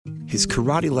his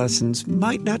karate lessons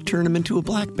might not turn him into a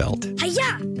black belt.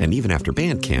 Hi-ya! And even after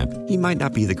band camp, he might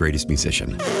not be the greatest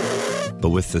musician.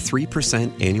 But with the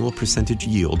 3% annual percentage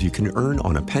yield you can earn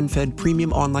on a PenFed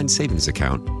premium online savings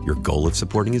account, your goal of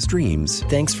supporting his dreams...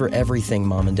 Thanks for everything,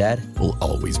 Mom and Dad. ...will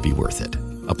always be worth it.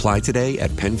 Apply today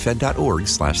at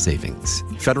PenFed.org/savings.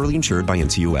 Federally insured by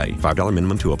NCUA. $5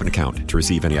 minimum to open account. To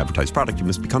receive any advertised product, you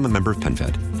must become a member of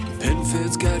PenFed.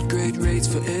 PenFed's got great rates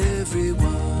for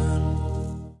everyone.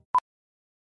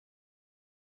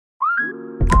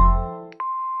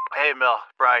 Hey, Mel.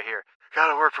 Bri here.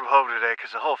 Gotta work from home today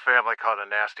because the whole family caught a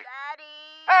nasty... Daddy!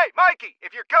 Hey, Mikey!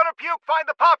 If you're gonna puke, find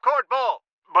the popcorn bowl!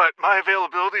 But my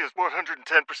availability is 110%.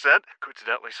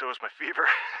 Coincidentally, so is my fever.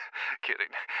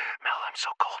 Kidding. Mel, I'm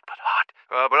so cold but hot.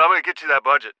 But I'm gonna get you that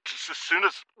budget just as soon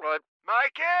as...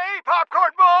 Mikey!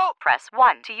 Popcorn bowl! Press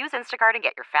 1 to use Instacart and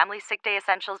get your family sick day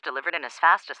essentials delivered in as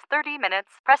fast as 30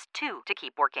 minutes. Press 2 to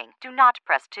keep working. Do not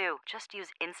press 2. Just use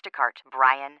Instacart,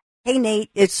 Brian. Hey, Nate,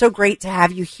 it's so great to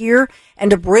have you here and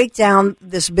to break down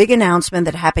this big announcement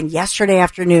that happened yesterday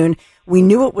afternoon. We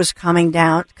knew it was coming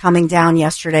down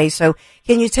yesterday. So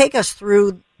can you take us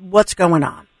through what's going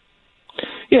on?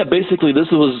 Yeah, basically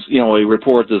this was, a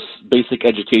report this Basic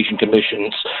Education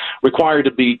Commission's required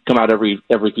to come out every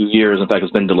few years. In fact,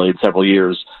 it's been delayed several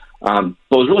years. But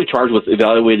was really charged with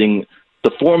evaluating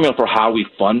the formula for how we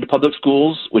fund public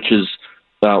schools, which was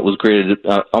created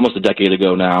almost a decade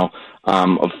ago now,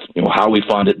 of how we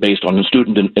fund it based on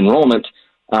student enrollment.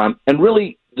 And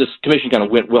really, this commission kind of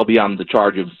went well beyond the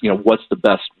charge of, what's the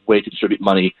best way to distribute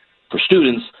money for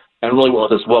students, and really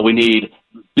went with this, we need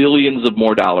billions of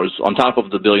more dollars on top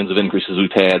of the billions of increases we've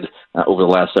had over the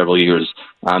last several years,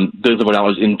 billions of more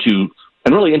dollars into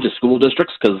school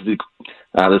districts, because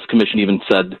this commission even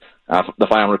said, the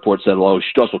final report said, we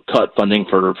should also cut funding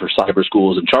for cyber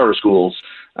schools and charter schools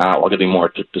while giving more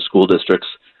to school districts.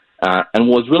 And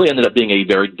was really ended up being a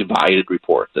very divided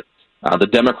report. That the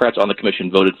Democrats on the commission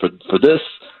voted for this.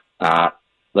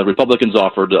 The Republicans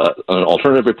offered an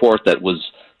alternative report that was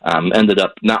ended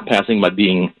up not passing by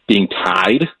being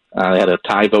tied. They had a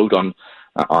tie vote on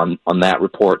that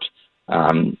report,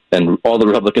 and all the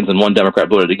Republicans and one Democrat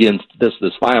voted against this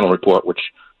final report, which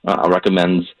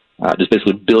recommends just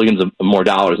basically billions of more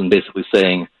dollars, and basically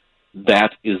saying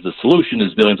that is the solution,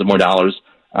 is billions of more dollars.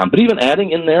 But even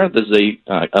adding in there's a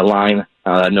line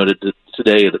I noted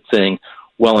today that's saying,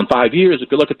 in 5 years, if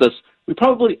you look at this, we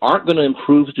probably aren't going to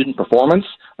improve student performance.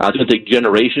 It's going to take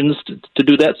generations to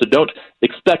do that. So don't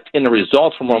expect any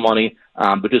results for more money,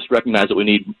 but just recognize that we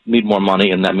need more money,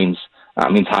 and that means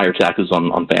higher taxes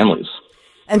on families.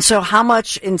 And so how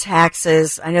much in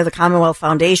taxes? I know the Commonwealth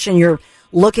Foundation, you're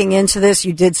looking into this.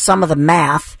 You did some of the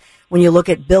math when you look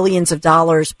at billions of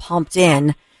dollars pumped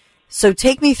in. So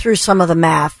take me through some of the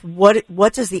math.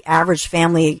 What does the average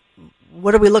family,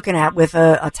 what are we looking at with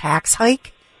a tax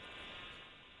hike?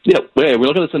 Yeah, we're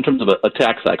looking at this in terms of a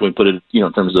tax hike. We put it,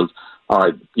 in terms of,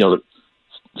 the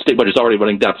state budget's already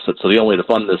running deficit, so the only way to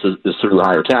fund this is through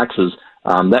higher taxes.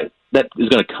 That is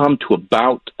going to come to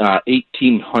about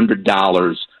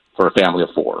 $1,800 for a family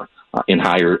of four in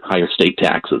higher state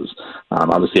taxes.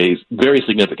 Obviously, a very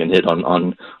significant hit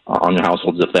on your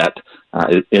households if that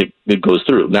it goes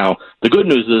through. Now, the good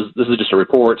news is this is just a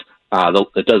report.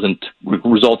 It doesn't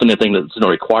result in anything. There's no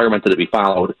requirement that it be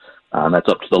followed. That's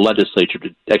up to the legislature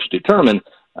to actually determine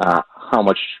how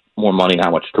much more money,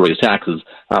 how much to raise taxes.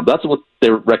 But that's what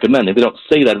they're recommending. They don't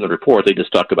say that in the report. They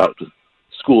just talk about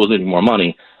schools needing more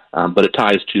money. But it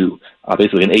ties to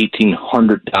basically an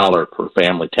 $1,800 per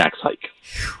family tax hike.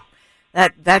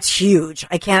 That's huge.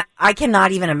 I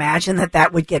cannot even imagine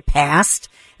that would get passed,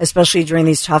 especially during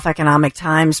these tough economic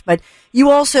times. But you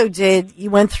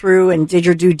went through and did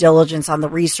your due diligence on the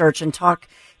research and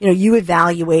you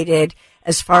evaluated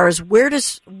as far as where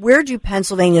do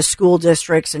Pennsylvania school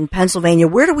districts in Pennsylvania,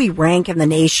 where do we rank in the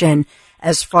nation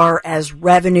as far as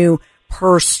revenue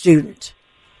per student?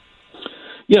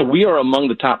 Yeah, we are among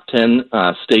the top 10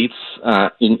 states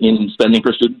in spending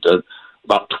per student.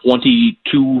 About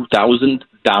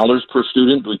 $22,000 per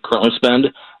student we currently spend.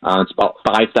 It's about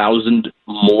 $5,000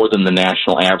 more than the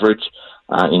national average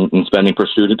in spending per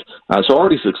student. So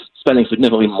already spending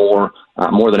significantly more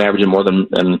than average and more than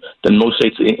most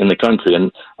states in the country.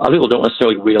 And a lot of people don't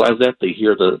necessarily realize that. They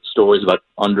hear the stories about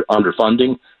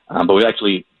underfunding, but we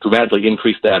actually dramatically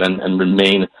increased that and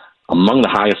remain among the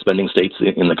highest spending states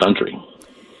in the country.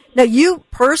 Now, you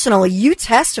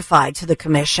testified to the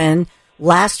commission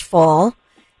last fall,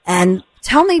 and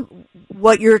tell me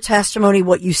what you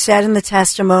said in the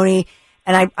testimony,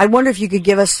 and I wonder if you could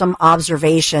give us some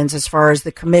observations as far as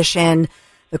the commission,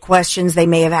 the questions they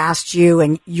may have asked you,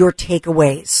 and your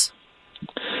takeaways.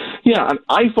 Yeah,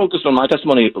 I focused on my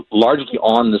testimony largely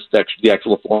on the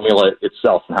actual formula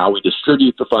itself and how we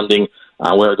distribute the funding,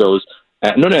 where it goes.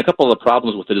 Noting a couple of the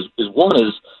problems with it is one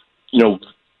is,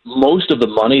 most of the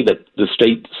money that the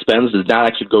state spends does not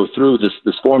actually go through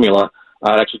this formula.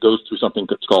 It actually goes through something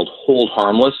that's called hold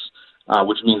harmless,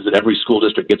 which means that every school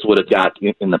district gets what it got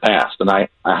in the past. And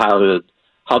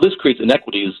how this creates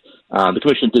inequities, the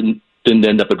commission didn't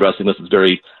end up addressing this. It's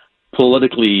very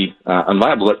politically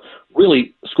unviable. But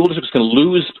really, school districts can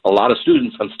lose a lot of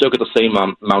students and still get the same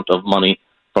amount of money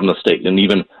from the state. And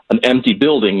even an empty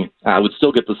building would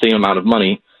still get the same amount of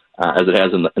money as it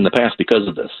has in the past because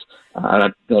of this. And I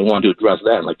really want to address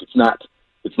that. Like, it's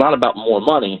not about more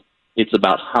money. It's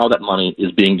about how that money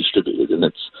is being distributed, and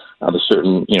it's there's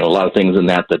certain a lot of things in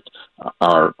that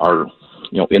are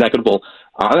inequitable.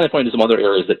 And then I point to some other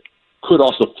areas that could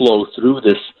also flow through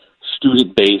this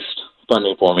student-based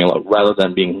funding formula rather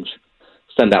than being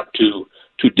sent out to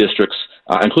districts,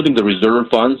 including the reserve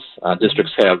funds.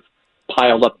 Districts have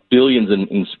piled up billions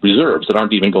in reserves that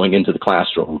aren't even going into the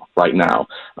classroom right now.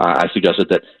 I suggested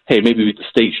that, hey, maybe the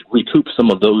state should recoup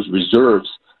some of those reserves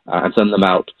and send them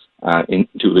out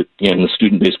into the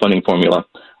student-based funding formula.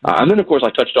 And then, of course, I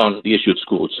touched on the issue of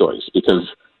school choice because,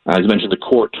 as I mentioned, the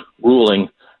court ruling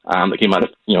that came out of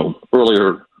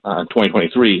earlier in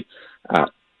 2023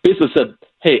 basically said,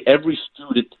 hey, every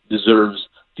student deserves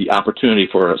the opportunity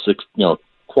for a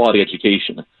quality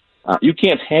education. You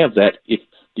can't have that if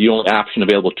the only option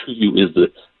available to you is the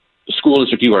school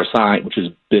district you are assigned, which has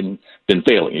been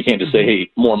failing. You can't just say, hey,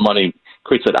 more money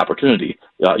creates that opportunity.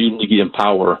 You need to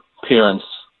empower parents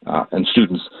and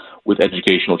students with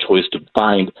educational choice to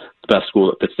find the best school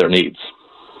that fits their needs.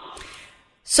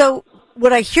 So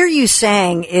what I hear you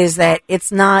saying is that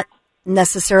it's not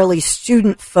necessarily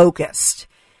student focused.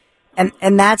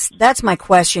 And that's my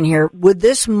question here. Would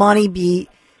this money be,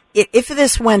 if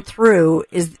this went through,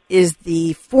 is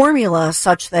the formula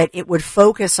such that it would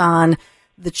focus on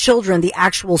the children, the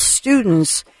actual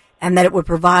students, and that it would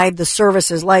provide the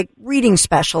services like reading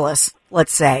specialists,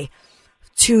 let's say,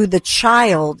 to the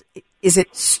child? Is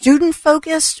it student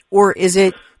focused, or is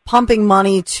it pumping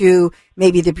money to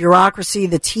maybe the bureaucracy,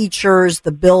 the teachers,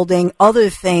 the building, other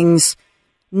things,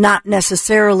 not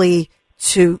necessarily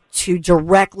to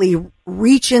directly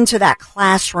reach into that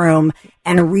classroom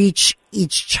and reach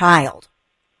each child?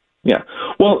 Yeah.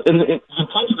 Well, in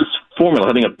terms of this formula,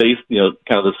 I think a base,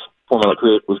 kind of this formula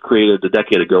was created a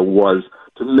decade ago was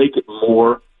to make it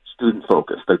more student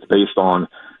focused. That's based on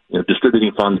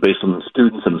distributing funds based on the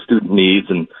students and the student needs,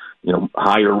 and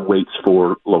higher weights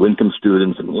for low income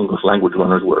students and English language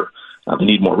learners where they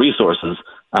need more resources.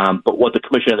 But what the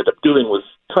commission ended up doing was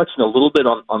touching a little bit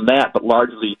on that, but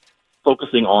largely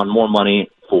focusing on more money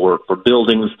for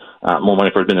buildings, more money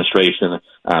for administration,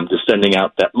 just sending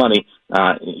out that money,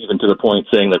 even to the point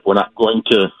saying that we're not going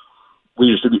to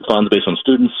redistribute funds based on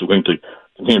students. We're going to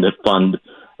continue to fund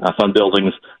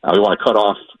buildings. We want to cut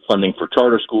off funding for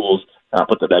charter schools,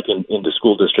 put that back into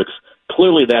school districts.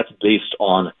 Clearly, that's based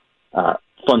on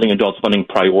funding adults, funding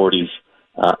priorities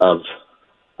of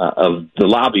the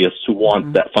lobbyists who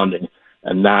want that funding,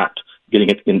 and not getting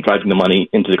it and driving the money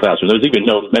into the classroom. There's even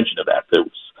no mention of that. There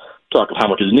was talk of how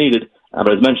much is needed,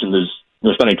 but as mentioned,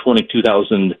 there's spending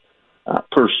 $22,000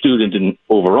 per student in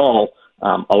overall.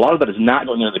 A lot of that is not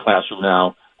going into the classroom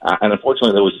now, and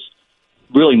unfortunately, there was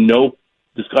really no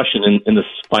discussion in this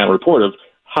final report of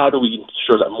how do we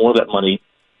ensure that more of that money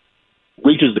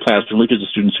reaches the classroom, reaches the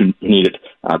students who need it.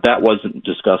 That wasn't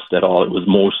discussed at all. It was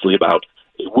mostly about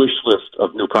a wish list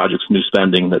of new projects, new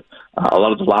spending that a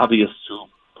lot of the lobbyists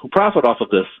who profit off of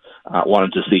this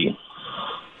wanted to see.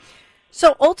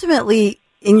 So ultimately,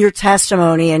 in your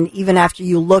testimony, and even after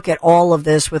you look at all of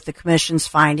this with the commission's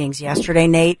findings yesterday,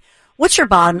 Nate, what's your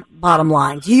bottom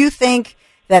line? Do you think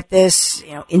that this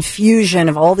infusion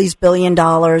of all these $1 billion,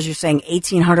 you're saying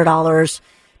 $1,800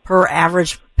 per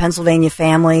average Pennsylvania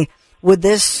family, would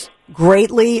this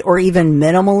greatly or even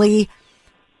minimally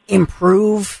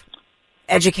improve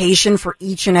education for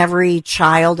each and every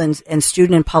child and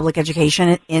student in public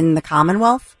education in the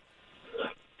Commonwealth?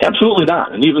 Absolutely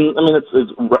not. And even,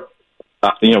 it's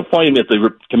funny that the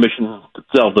commission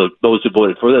itself, those who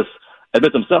voted for this,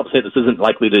 admit themselves, say this isn't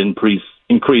likely to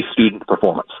increase student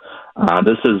performance.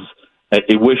 This is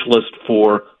a wish list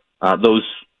for those,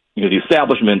 the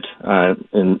establishment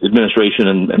and administration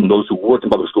and those who work in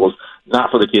public schools,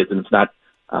 not for the kids, and it's not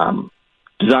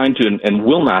designed to and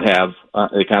will not have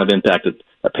the kind of impact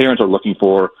that parents are looking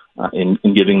for in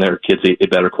giving their kids a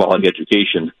better quality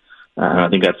education. And I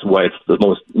think that's why it's the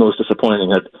most disappointing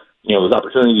that there's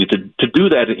opportunity to do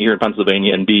that here in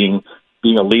Pennsylvania, and being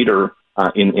a leader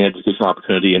in educational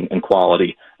opportunity and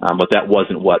quality, but that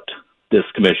wasn't what this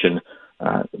commission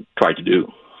tried to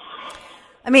do.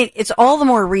 I mean, it's all the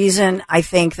more reason, I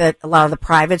think, that a lot of the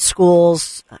private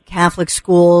schools, Catholic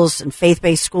schools, and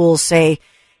faith-based schools say,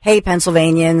 hey,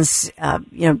 Pennsylvanians,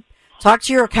 talk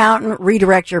to your accountant,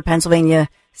 redirect your Pennsylvania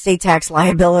state tax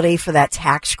liability for that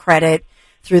tax credit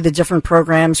through the different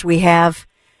programs we have.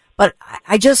 But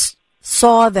I just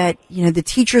saw that, the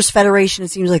Teachers Federation, it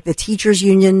seems like the teachers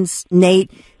unions, Nate,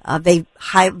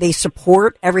 they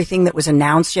support everything that was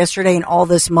announced yesterday and all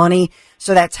this money.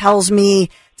 So that tells me,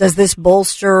 does this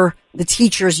bolster the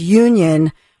teachers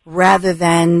union rather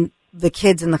than the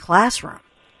kids in the classroom?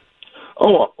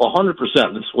 Oh, 100%.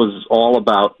 This was all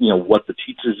about, what the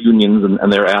teachers unions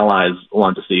and their allies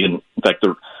wanted to see. And in fact,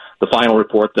 the final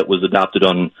report that was adopted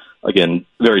on, again,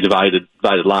 very divided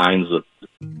lines.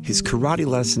 His karate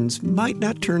lessons might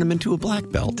not turn him into a black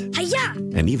belt. Hi-ya!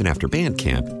 And even after band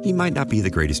camp, he might not be the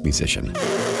greatest musician.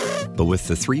 But with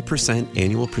the 3%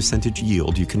 annual percentage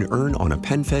yield you can earn on a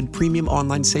PenFed premium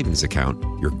online savings account,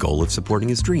 your goal of supporting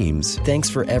his dreams... Thanks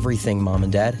for everything, Mom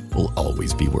and Dad. ...will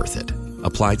always be worth it.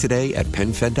 Apply today at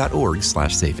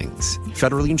PenFed.org/savings.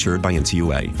 Federally insured by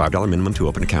NCUA. $5 minimum to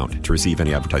open account. To receive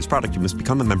any advertised product, you must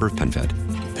become a member of PenFed.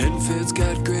 PenFed's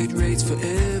got great rates for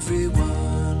everyone.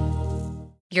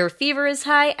 Your fever is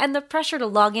high and the pressure to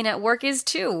log in at work is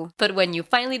too. But when you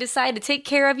finally decide to take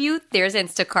care of you, there's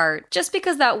Instacart. Just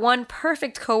because that one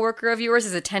perfect coworker of yours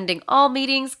is attending all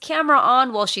meetings, camera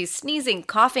on while she's sneezing,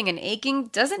 coughing, and aching,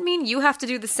 doesn't mean you have to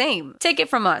do the same. Take it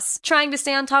from us. Trying to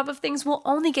stay on top of things will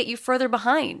only get you further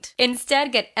behind.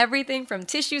 Instead, get everything from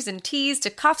tissues and teas to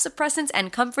cough suppressants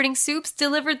and comforting soups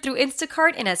delivered through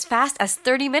Instacart in as fast as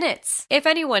 30 minutes. If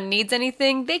anyone needs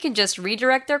anything, they can just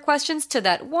redirect their questions to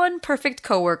that one perfect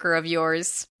coworker of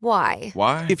yours. Why?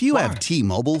 Why? If you have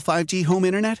T-Mobile 5G home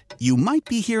internet, you might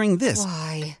be hearing this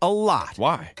Why? a lot.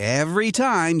 Why? Every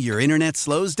time your internet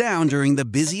slows down during the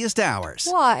busiest hours.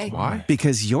 Why? Why?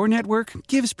 Because your network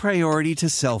gives priority to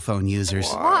cell phone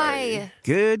users. Why?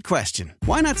 Good question.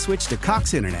 Why not switch to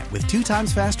Cox Internet with 2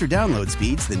 times faster download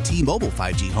speeds than T-Mobile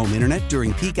 5G home internet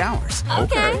during peak hours?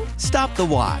 Okay. Stop the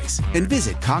whys and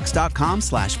visit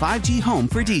cox.com/5G home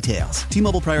for details.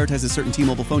 T-Mobile prioritizes certain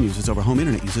T-Mobile phone users over home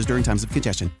internet users during times of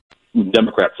congestion.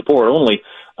 Democrat support only,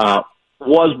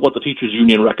 was what the teachers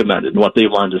union recommended and what they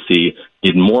wanted to see.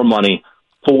 Need more money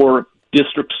for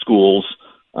district schools,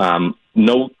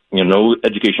 no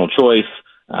educational choice,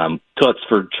 cuts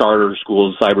for charter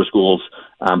schools, cyber schools,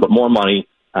 but more money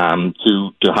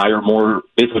to hire more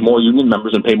union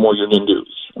members and pay more union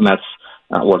dues. And that's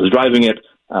what is driving it.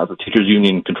 The teachers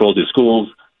union controls these schools.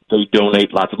 They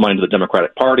donate lots of money to the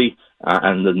Democratic Party,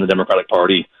 and then the Democratic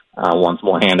Party wants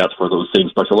more handouts for those same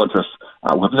special interests,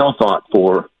 with no thought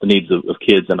for the needs of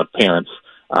kids and of parents,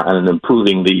 and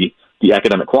improving the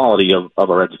academic quality of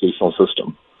our educational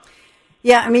system.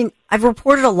 Yeah, I mean, I've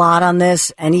reported a lot on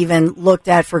this and even looked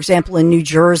at, for example, in New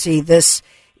Jersey, this,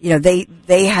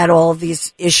 they had all of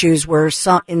these issues where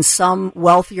in some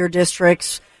wealthier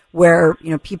districts where,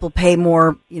 people pay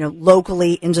more,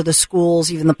 locally into the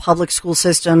schools, even the public school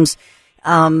systems,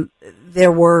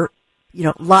 there were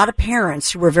a lot of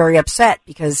parents who were very upset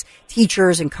because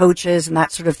teachers and coaches and that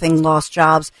sort of thing lost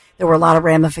jobs. There were a lot of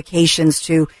ramifications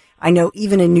to, I know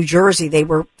even in New Jersey, they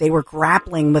were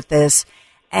grappling with this.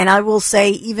 And I will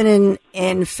say even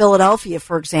in Philadelphia,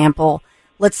 for example,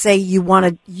 let's say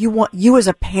you as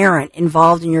a parent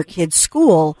involved in your kid's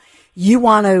school, you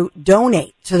want to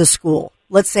donate to the school.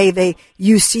 Let's say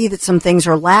you see that some things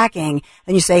are lacking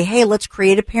and you say, hey, let's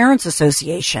create a parents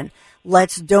association.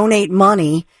 Let's donate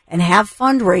money and have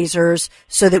fundraisers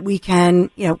so that we can,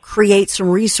 create some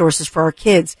resources for our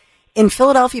kids. In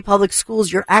Philadelphia public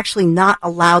schools, you're actually not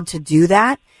allowed to do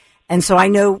that. And so I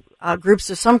know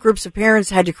some groups of parents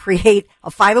had to create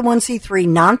a 501c3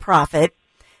 nonprofit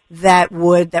that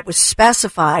was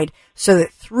specified so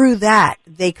that through that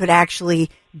they could actually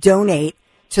donate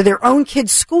to their own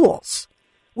kids' schools,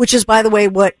 which is, by the way,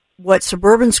 what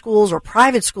suburban schools or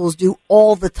private schools do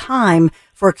all the time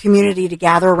for a community to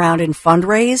gather around and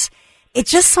fundraise. It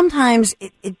just sometimes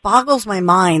it boggles my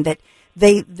mind that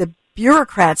the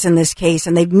bureaucrats in this case,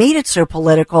 and they've made it so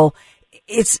political,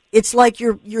 it's like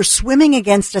you're swimming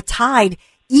against a tide.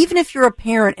 Even if you're a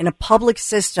parent in a public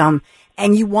system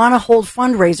and you want to hold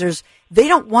fundraisers, they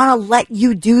don't want to let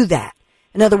you do that.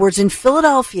 In other words, in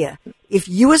Philadelphia, if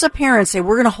you as a parent say,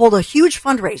 we're going to hold a huge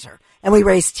fundraiser and we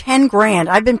raise $10,000,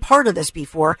 I've been part of this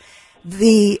before,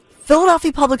 the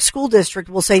Philadelphia Public School District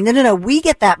will say, no, we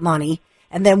get that money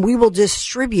and then we will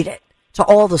distribute it to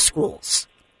all the schools.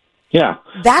 Yeah.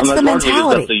 That's the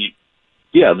mentality.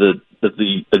 that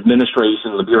the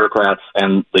administration, the bureaucrats,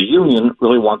 and the union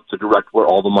really want to direct where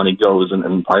all the money goes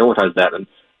and prioritize that, and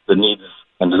the needs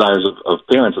and desires of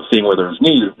parents of seeing where there's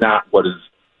need is not what is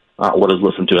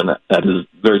listened to, and that is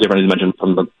very different, as you mentioned,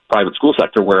 from the private school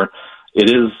sector, where it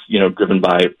is, driven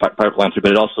by private philanthropy,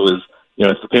 but it also is,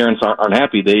 if the parents aren't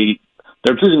happy,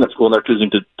 they're choosing that school and they're choosing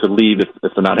to leave if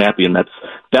they're not happy, and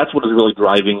that's what is really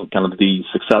driving kind of the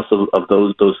success of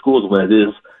those schools when it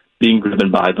is being driven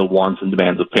by the wants and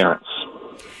demands of parents.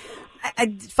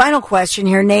 Final question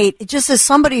here, Nate. Just as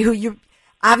somebody who you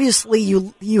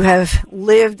have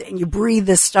lived and you breathe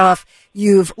this stuff,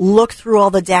 you've looked through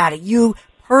all the data. You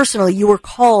personally, you were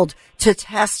called to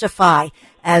testify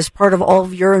as part of all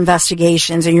of your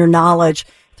investigations and your knowledge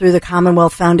through the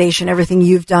Commonwealth Foundation, everything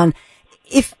you've done.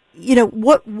 If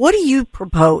what do you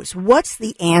propose? What's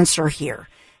the answer here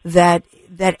that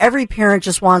every parent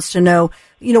just wants to know?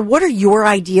 What are your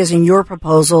ideas and your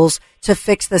proposals to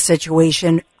fix the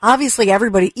situation? Obviously,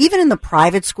 everybody, even in the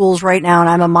private schools right now, and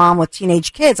I'm a mom with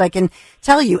teenage kids, I can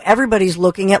tell you everybody's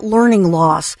looking at learning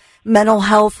loss, mental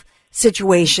health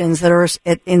situations that are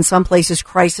in some places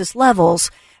crisis levels.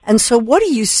 And so what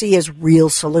do you see as real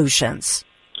solutions?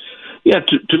 Yeah,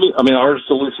 to me, our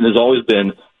solution has always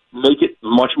been make it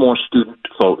much more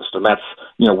student-focused, and that's,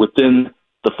 within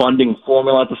the funding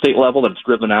formula at the state level that's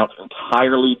driven out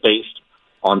entirely based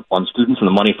on students, and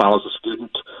the money follows the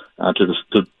student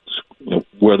to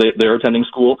where they're attending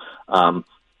school,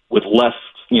 with less,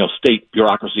 state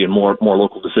bureaucracy and more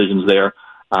local decisions there.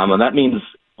 And that means,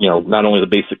 not only the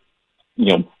basic,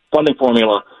 funding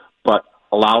formula, but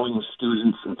allowing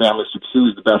students and families to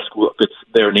choose the best school that fits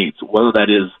their needs, whether that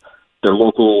is their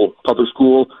local public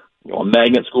school, a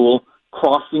magnet school,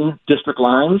 crossing district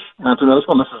lines. To another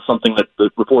one, this is something that the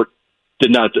report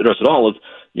did not address at all, is,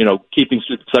 keeping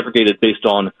students segregated based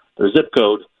on their zip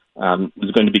code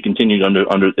is going to be continued under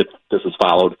if this is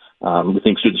followed. We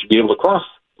think students should be able to cross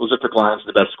those district lines to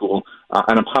the best school,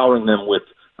 and empowering them with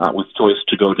choice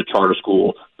to go to charter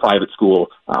school, private school,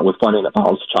 with funding that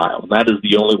follows the child. And that is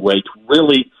the only way to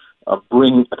really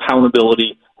bring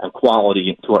accountability and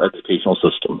quality to our educational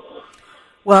system.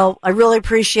 Well, I really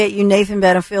appreciate you, Nathan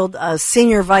Benefield,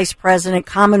 Senior Vice President,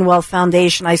 Commonwealth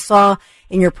Foundation. I saw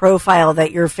in your profile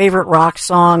that your favorite rock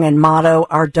song and motto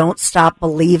are "Don't Stop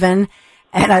Believin'."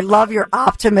 And I love your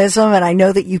optimism, and I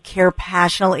know that you care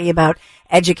passionately about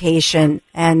education,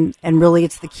 and really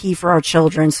it's the key for our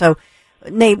children. So,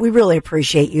 Nate, we really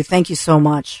appreciate you. Thank you so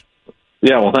much.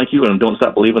 Yeah, well, thank you, and don't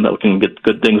stop believing that we can get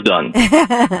good things done.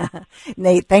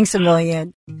 Nate, thanks a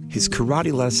million. His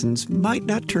karate lessons might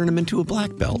not turn him into a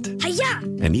black belt. Hi-ya!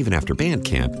 And even after band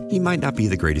camp, he might not be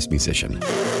the greatest musician.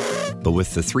 But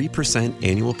with the 3%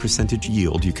 annual percentage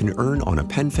yield you can earn on a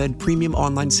PenFed premium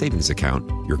online savings account,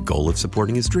 your goal of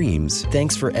supporting his dreams...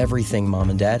 Thanks for everything,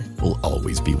 Mom and Dad. ...will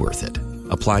always be worth it.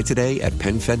 Apply today at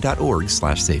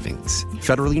PenFed.org/savings.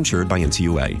 Federally insured by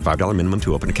NCUA. $5 minimum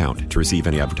to open account. To receive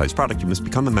any advertised product, you must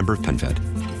become a member of PenFed.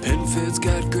 PenFed's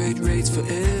got great rates for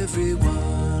everyone.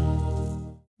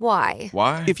 Why?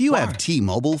 Why? If you have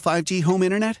T-Mobile 5G home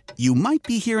internet, you might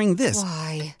be hearing this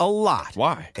a lot.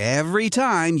 Why? Every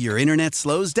time your internet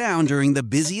slows down during the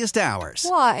busiest hours.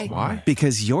 Why?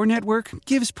 Because your network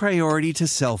gives priority to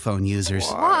cell phone users.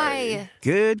 Why?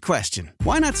 Good question.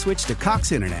 Why not switch to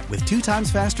Cox Internet with 2 times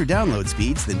faster download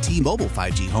speeds than T-Mobile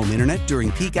 5G home internet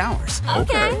during peak hours?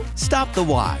 Okay. Stop the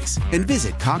whys and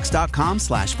visit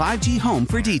cox.com/5G home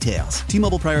for details.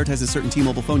 T-Mobile prioritizes certain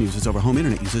T-Mobile phone users over home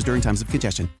internet users during times of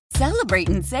congestion. Celebrate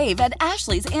and save at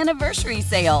Ashley's Anniversary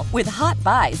Sale. With Hot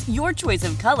Buys, your choice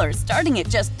of colors starting at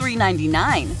just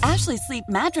 $3.99. Ashley Sleep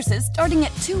mattresses starting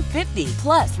at $2.50.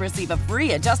 Plus, receive a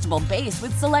free adjustable base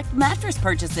with select mattress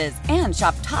purchases. And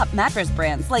shop top mattress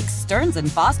brands like Stearns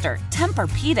 & Foster,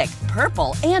 Tempur-Pedic,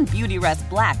 Purple, and Beautyrest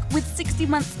Black with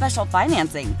 60-month special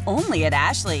financing. Only at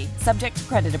Ashley. Subject to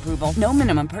credit approval. No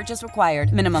minimum purchase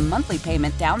required. Minimum monthly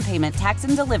payment, down payment, tax,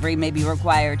 and delivery may be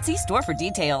required. See store for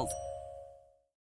details.